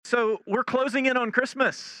So we're closing in on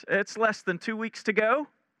Christmas. It's less than 2 weeks to go.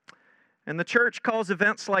 And the church calls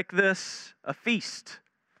events like this a feast.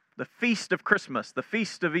 The feast of Christmas, the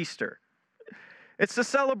feast of Easter. It's a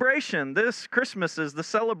celebration. This Christmas is the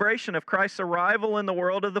celebration of Christ's arrival in the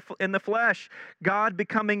world in the flesh. God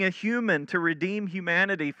becoming a human to redeem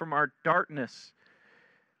humanity from our darkness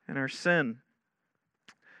and our sin.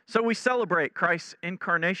 So we celebrate Christ's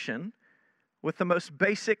incarnation with the most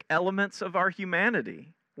basic elements of our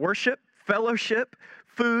humanity: worship, fellowship,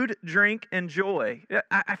 food, drink, and joy.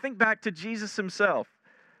 I think back to Jesus himself,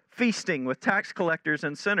 feasting with tax collectors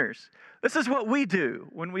and sinners. This is what we do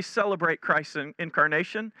when we celebrate Christ's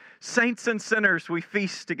incarnation. Saints and sinners, we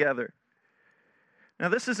feast together. Now,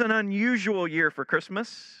 this is an unusual year for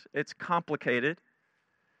Christmas. It's complicated.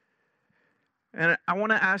 And I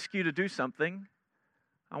want to ask you to do something.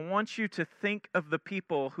 I want you to think of the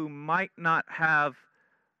people who might not have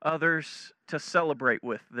others to celebrate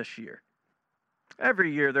with this year.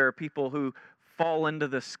 Every year there are people who fall into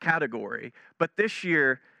this category, but this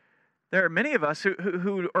year there are many of us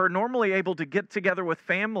who are normally able to get together with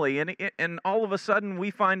family, and all of a sudden we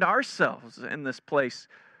find ourselves in this place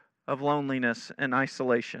of loneliness and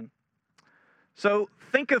isolation. So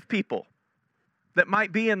think of people that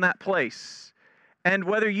might be in that place, and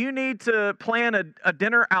whether you need to plan a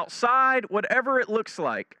dinner outside, whatever it looks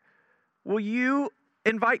like, will you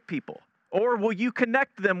invite people? Or will you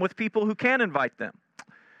connect them with people who can invite them?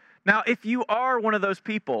 Now, if you are one of those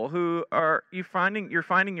people who you're finding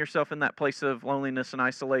yourself in that place of loneliness and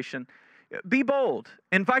isolation, be bold.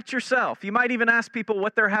 Invite yourself. You might even ask people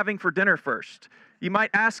what they're having for dinner first. You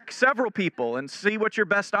might ask several people and see what your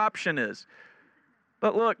best option is.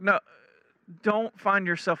 But look, no, don't find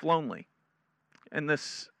yourself lonely in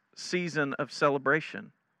this season of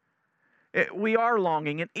celebration. We are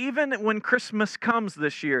longing, and even when Christmas comes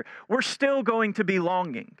this year, we're still going to be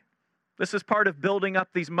longing. This is part of building up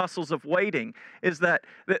these muscles of waiting, is that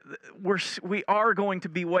we are going to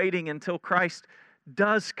be waiting until Christ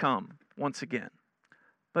does come once again.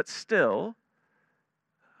 But still,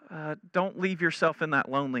 don't leave yourself in that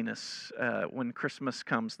loneliness when Christmas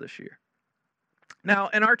comes this year. Now,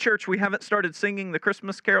 in our church, we haven't started singing the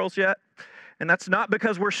Christmas carols yet, and that's not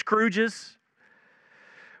because we're Scrooges.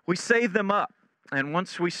 We save them up, and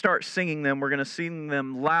once we start singing them, we're going to sing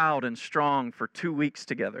them loud and strong for 2 weeks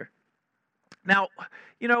together. Now,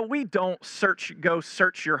 we don't go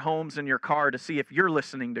search your homes and your car to see if you're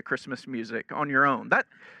listening to Christmas music on your own.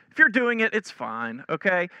 If you're doing it, it's fine,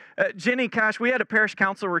 okay? Jenny Cash, we had a parish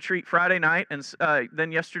council retreat Friday night and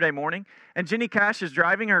then yesterday morning, and Jenny Cash is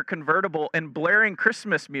driving her convertible and blaring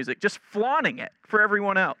Christmas music, just flaunting it for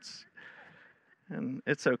everyone else. And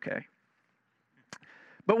it's okay.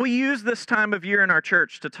 But we use this time of year in our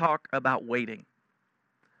church to talk about waiting.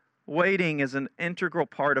 Waiting is an integral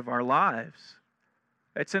part of our lives.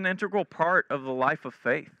 It's an integral part of the life of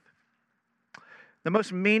faith. The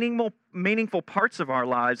most meaningful parts of our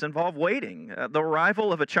lives involve waiting. The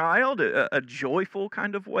arrival of a child, a joyful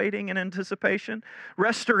kind of waiting and anticipation.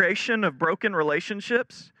 Restoration of broken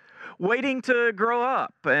relationships. Waiting to grow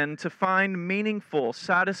up and to find meaningful,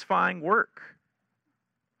 satisfying work.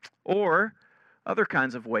 Or other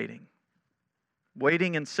kinds of waiting.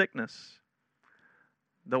 Waiting in sickness.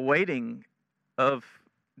 The waiting of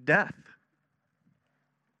death.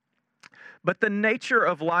 But the nature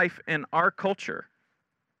of life in our culture,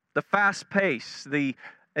 the fast pace, the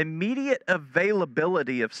immediate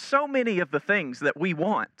availability of so many of the things that we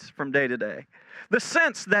want from day to day, the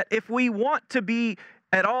sense that if we want to be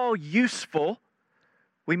at all useful,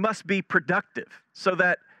 we must be productive, so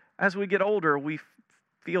that as we get older, we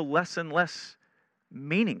feel less and less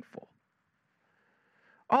meaningful.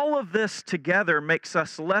 All of this together makes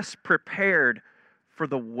us less prepared for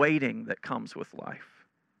the waiting that comes with life.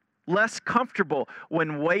 Less comfortable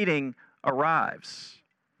when waiting arrives.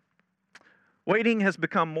 Waiting has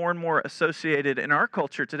become more and more associated in our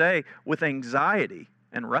culture today with anxiety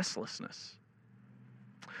and restlessness.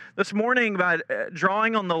 This morning, by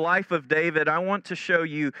drawing on the life of David, I want to show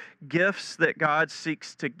you gifts that God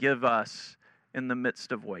seeks to give us in the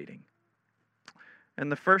midst of waiting. And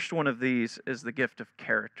the first one of these is the gift of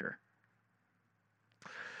character.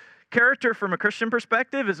 Character from a Christian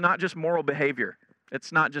perspective is not just moral behavior.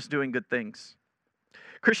 It's not just doing good things.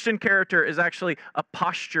 Christian character is actually a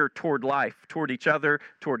posture toward life, toward each other,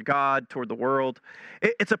 toward God, toward the world.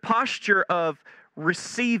 It's a posture of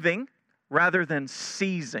receiving rather than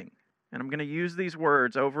seizing. And I'm going to use these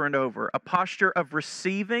words over and over. A posture of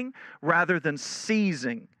receiving rather than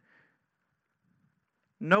seizing.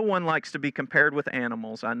 No one likes to be compared with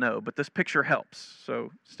animals, I know, but this picture helps,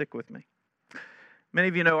 so stick with me. Many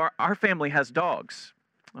of you know our family has dogs.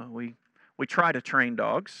 We try to train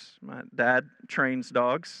dogs. My dad trains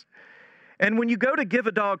dogs. And when you go to give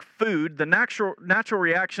a dog food, the natural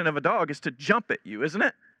reaction of a dog is to jump at you, isn't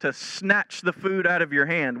it? To snatch the food out of your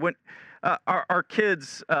hand. When our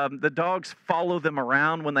kids, the dogs follow them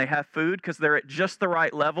around when they have food because they're at just the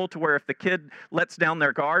right level to where if the kid lets down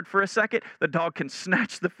their guard for a second, the dog can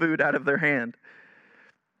snatch the food out of their hand.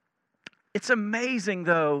 It's amazing,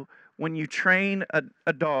 though, when you train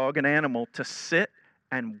a dog, an animal, to sit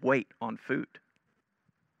and wait on food.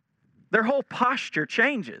 Their whole posture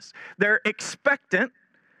changes. They're expectant,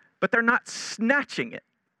 but they're not snatching it.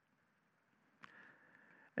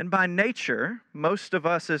 And by nature, most of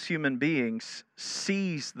us as human beings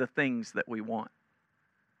seize the things that we want.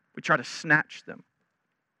 We try to snatch them.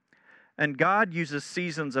 And God uses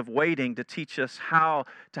seasons of waiting to teach us how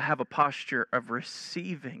to have a posture of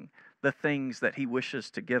receiving the things that He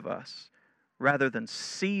wishes to give us, rather than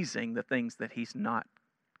seizing the things that He's not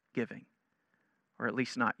giving, or at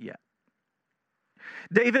least not yet.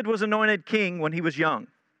 David was anointed king when he was young,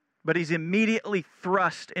 but he's immediately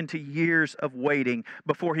thrust into years of waiting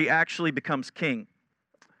before he actually becomes king.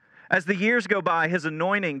 As the years go by, his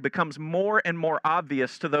anointing becomes more and more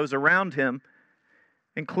obvious to those around him,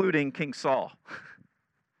 including King Saul.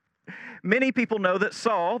 Many people know that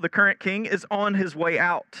Saul, the current king, is on his way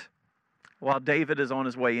out, while David is on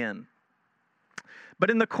his way in. But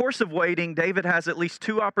in the course of waiting, David has at least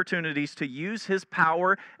two opportunities to use his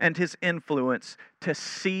power and his influence to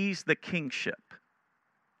seize the kingship.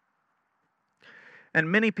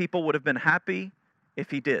 And many people would have been happy if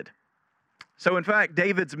he did. So in fact,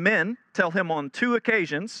 David's men tell him on two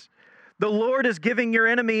occasions, "The Lord is giving your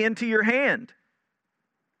enemy into your hand.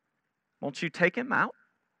 Won't you take him out?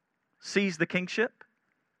 Seize the kingship?"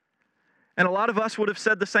 And a lot of us would have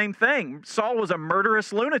said the same thing. Saul was a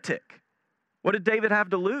murderous lunatic. What did David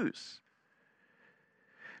have to lose?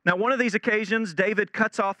 Now, one of these occasions, David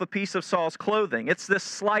cuts off a piece of Saul's clothing. It's this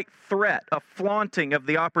slight threat, a flaunting of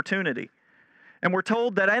the opportunity. And we're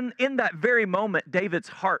told that in that very moment, David's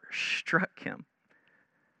heart struck him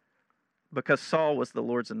because Saul was the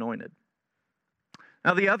Lord's anointed.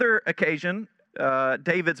 Now, the other occasion,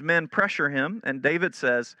 David's men pressure him, and David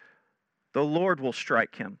says, "The Lord will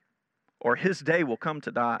strike him, or his day will come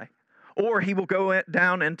to die. Or he will go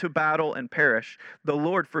down into battle and perish. The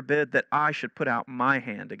Lord forbid that I should put out my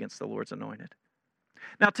hand against the Lord's anointed."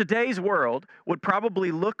 Now, today's world would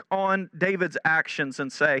probably look on David's actions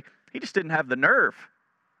and say, he just didn't have the nerve.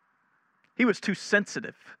 He was too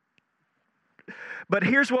sensitive. But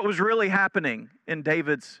here's what was really happening in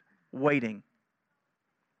David's waiting.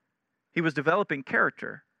 He was developing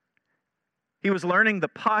character. He was learning the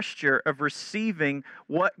posture of receiving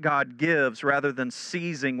what God gives rather than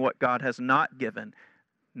seizing what God has not given.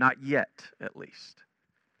 Not yet, at least.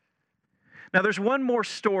 Now, there's one more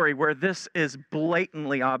story where this is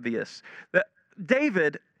blatantly obvious. That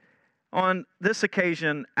David, on this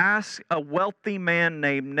occasion, asks a wealthy man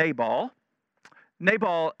named Nabal.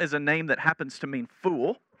 Nabal is a name that happens to mean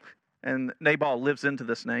fool, and Nabal lives into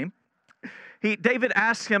this name. David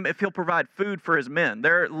asks him if he'll provide food for his men.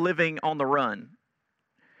 They're living on the run.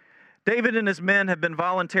 David and his men have been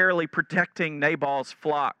voluntarily protecting Nabal's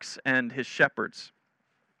flocks and his shepherds.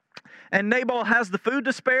 And Nabal has the food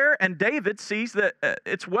to spare, and David sees that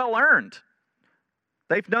it's well earned.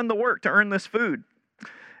 They've done the work to earn this food.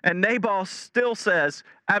 And Nabal still says,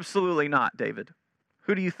 "Absolutely not, David.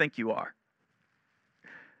 Who do you think you are?"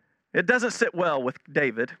 It doesn't sit well with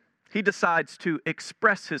David. He decides to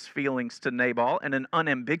express his feelings to Nabal in an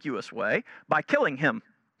unambiguous way by killing him.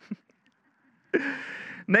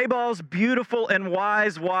 Nabal's beautiful and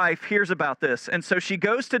wise wife hears about this, and so she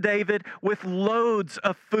goes to David with loads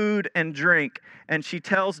of food and drink, and she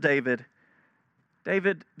tells David,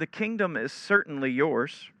 "David, the kingdom is certainly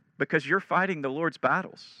yours because you're fighting the Lord's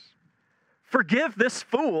battles. Forgive this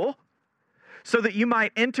fool so that you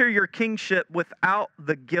might enter your kingship without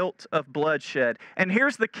the guilt of bloodshed." And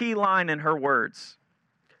here's the key line in her words: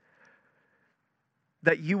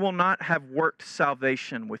 "that you will not have worked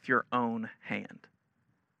salvation with your own hand."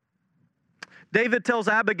 David tells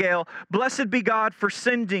Abigail, "Blessed be God for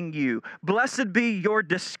sending you. Blessed be your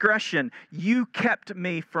discretion. You kept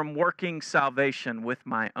me from working salvation with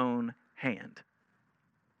my own hand."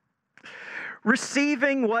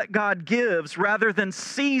 Receiving what God gives rather than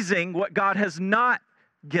seizing what God has not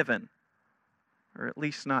given, or at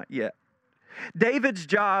least not yet. David's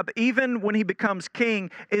job, even when he becomes king,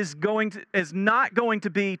 is not going to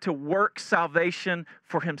be to work salvation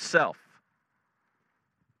for himself.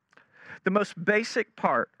 The most basic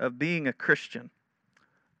part of being a Christian,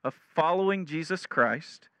 of following Jesus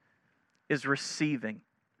Christ, is receiving.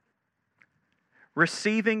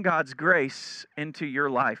 receiving God's grace into your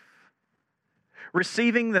life.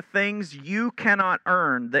 Receiving the things you cannot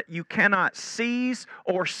earn, that you cannot seize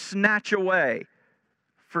or snatch away.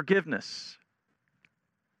 Forgiveness,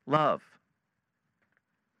 love.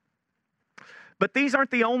 But these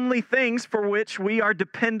aren't the only things for which we are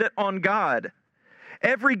dependent on God.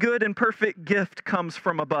 Every good and perfect gift comes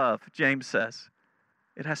from above, James says.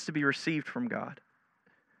 It has to be received from God.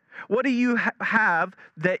 What do you have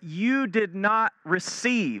that you did not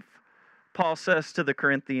receive? Paul says to the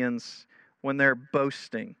Corinthians when they're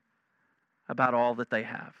boasting about all that they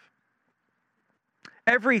have.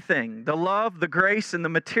 Everything, the love, the grace, and the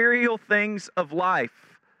material things of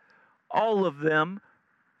life, all of them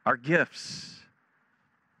are gifts.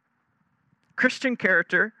 Christian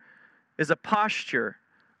character is a posture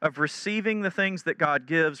of receiving the things that God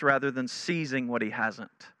gives rather than seizing what He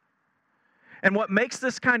hasn't. And what makes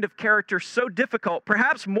this kind of character so difficult,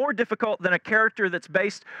 perhaps more difficult than a character that's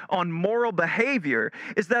based on moral behavior,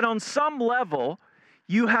 is that on some level,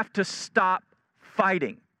 you have to stop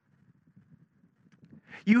fighting.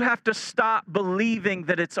 You have to stop believing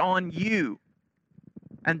that it's on you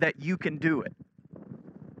and that you can do it.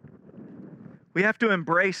 We have to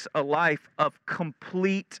embrace a life of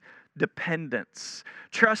complete dependence,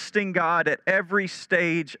 trusting God at every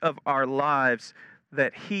stage of our lives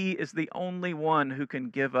that He is the only one who can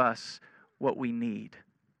give us what we need,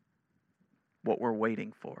 what we're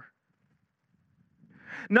waiting for.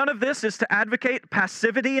 None of this is to advocate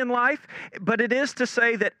passivity in life, but it is to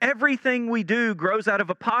say that everything we do grows out of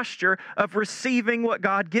a posture of receiving what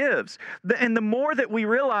God gives. And the more that we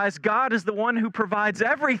realize God is the one who provides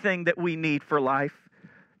everything that we need for life,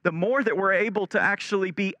 the more that we're able to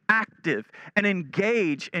actually be active and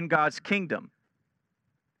engage in God's kingdom.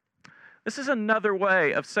 This is another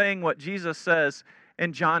way of saying what Jesus says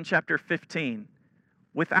in John chapter 15.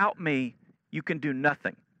 Without me, you can do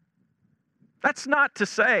nothing. That's not to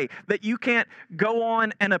say that you can't go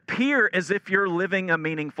on and appear as if you're living a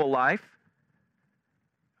meaningful life.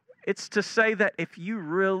 It's to say that if you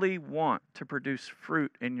really want to produce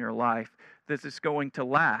fruit in your life that is going to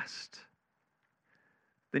last,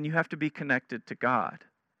 then you have to be connected to God.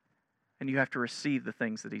 And you have to receive the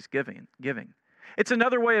things that He's giving. It's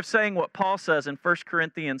another way of saying what Paul says in 1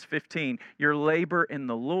 Corinthians 15, your labor in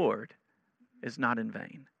the Lord is not in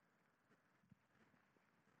vain.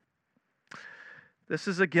 This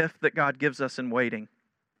is a gift that God gives us in waiting.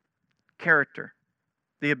 Character.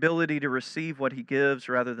 The ability to receive what He gives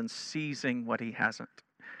rather than seizing what He hasn't.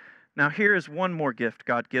 Now here is one more gift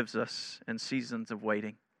God gives us in seasons of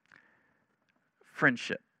waiting.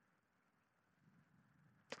 Friendship.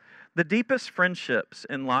 The deepest friendships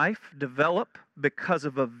in life develop because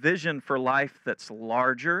of a vision for life that's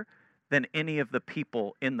larger than any of the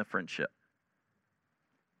people in the friendship.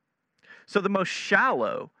 So the most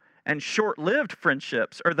shallow and short-lived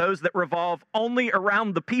friendships are those that revolve only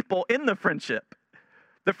around the people in the friendship.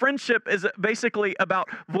 The friendship is basically about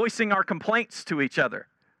voicing our complaints to each other.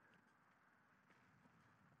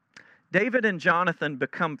 David and Jonathan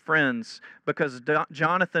become friends because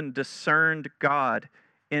Jonathan discerned God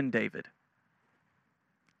in David.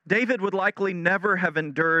 David would likely never have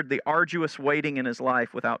endured the arduous waiting in his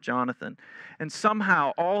life without Jonathan. And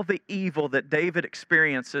somehow all the evil that David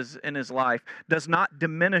experiences in his life does not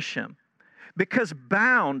diminish him. Because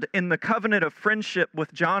bound in the covenant of friendship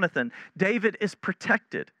with Jonathan, David is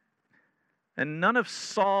protected. And none of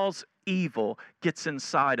Saul's evil gets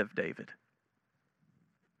inside of David.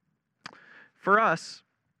 For us,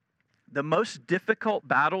 the most difficult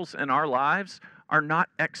battles in our lives are not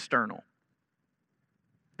external.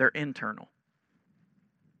 They're internal.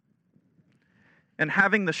 And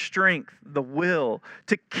having the strength, the will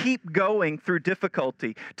to keep going through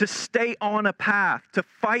difficulty, to stay on a path, to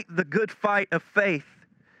fight the good fight of faith.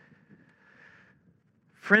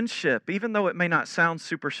 Friendship, even though it may not sound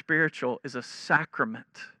super spiritual, is a sacrament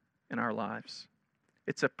in our lives.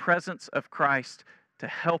 It's a presence of Christ to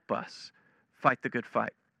help us fight the good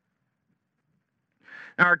fight.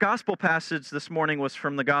 Now, our gospel passage this morning was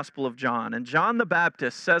from the Gospel of John. And John the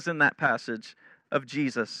Baptist says in that passage of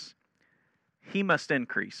Jesus, He must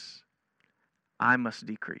increase, I must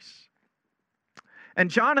decrease. And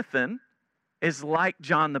Jonathan is like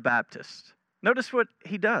John the Baptist. Notice what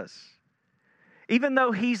he does. Even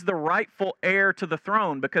though he's the rightful heir to the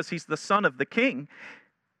throne because he's the son of the king,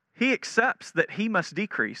 he accepts that he must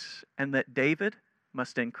decrease and that David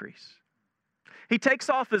must increase. He takes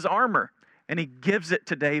off his armor and he gives it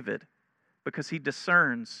to David because he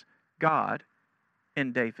discerns God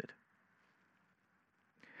in David.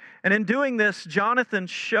 And in doing this, Jonathan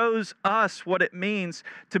shows us what it means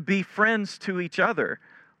to be friends to each other,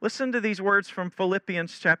 Listen to these words from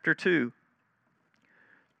Philippians chapter 2.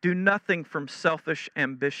 Do nothing from selfish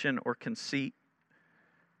ambition or conceit,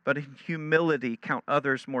 but in humility count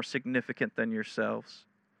others more significant than yourselves.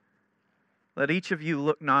 Let each of you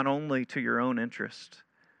look not only to your own interest,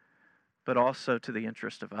 but also to the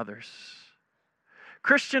interest of others.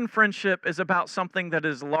 Christian friendship is about something that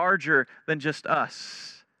is larger than just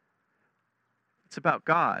us. It's about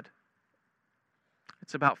God.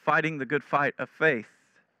 It's about fighting the good fight of faith.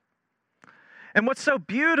 And what's so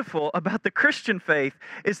beautiful about the Christian faith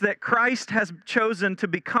is that Christ has chosen to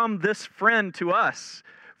become this friend to us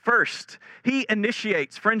first. He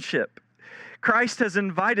initiates friendship. Christ has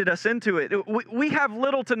invited us into it. We have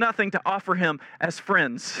little to nothing to offer him as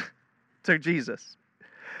friends to Jesus.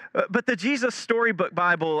 But the Jesus Storybook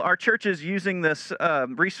Bible, our church is using this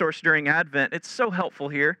resource during Advent. It's so helpful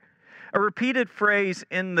here. A repeated phrase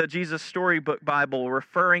in the Jesus Storybook Bible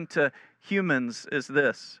referring to humans is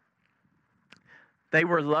this: they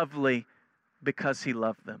were lovely because he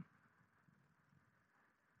loved them.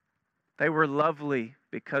 They were lovely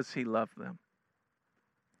because he loved them.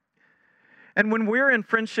 And when we're in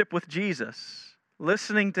friendship with Jesus,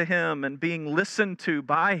 listening to him and being listened to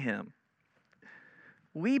by him,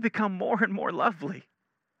 we become more and more lovely.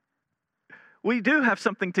 We do have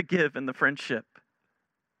something to give in the friendship.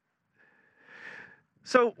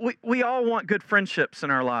 So we all want good friendships in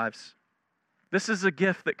our lives. This is a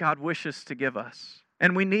gift that God wishes to give us,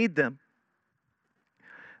 and we need them.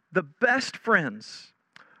 The best friends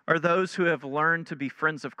are those who have learned to be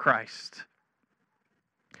friends of Christ,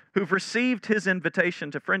 who've received his invitation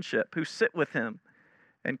to friendship, who sit with him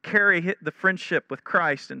and carry the friendship with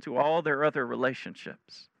Christ into all their other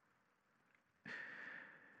relationships.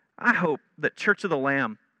 I hope that Church of the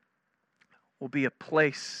Lamb will be a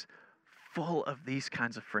place full of these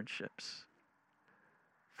kinds of friendships,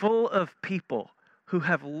 full of people who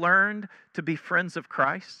have learned to be friends of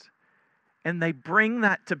Christ, and they bring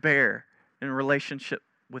that to bear in relationship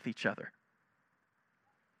with each other.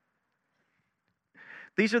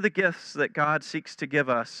 These are the gifts that God seeks to give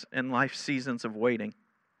us in life's seasons of waiting.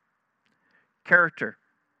 Character,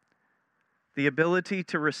 the ability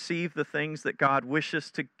to receive the things that God wishes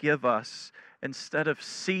to give us instead of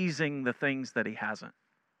seizing the things that he hasn't.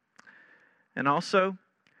 And also,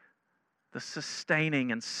 the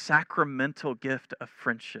sustaining and sacramental gift of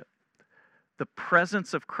friendship, the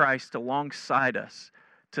presence of Christ alongside us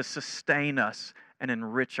to sustain us and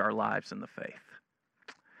enrich our lives in the faith.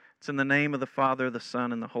 It's in the name of the Father, the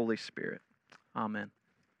Son, and the Holy Spirit. Amen.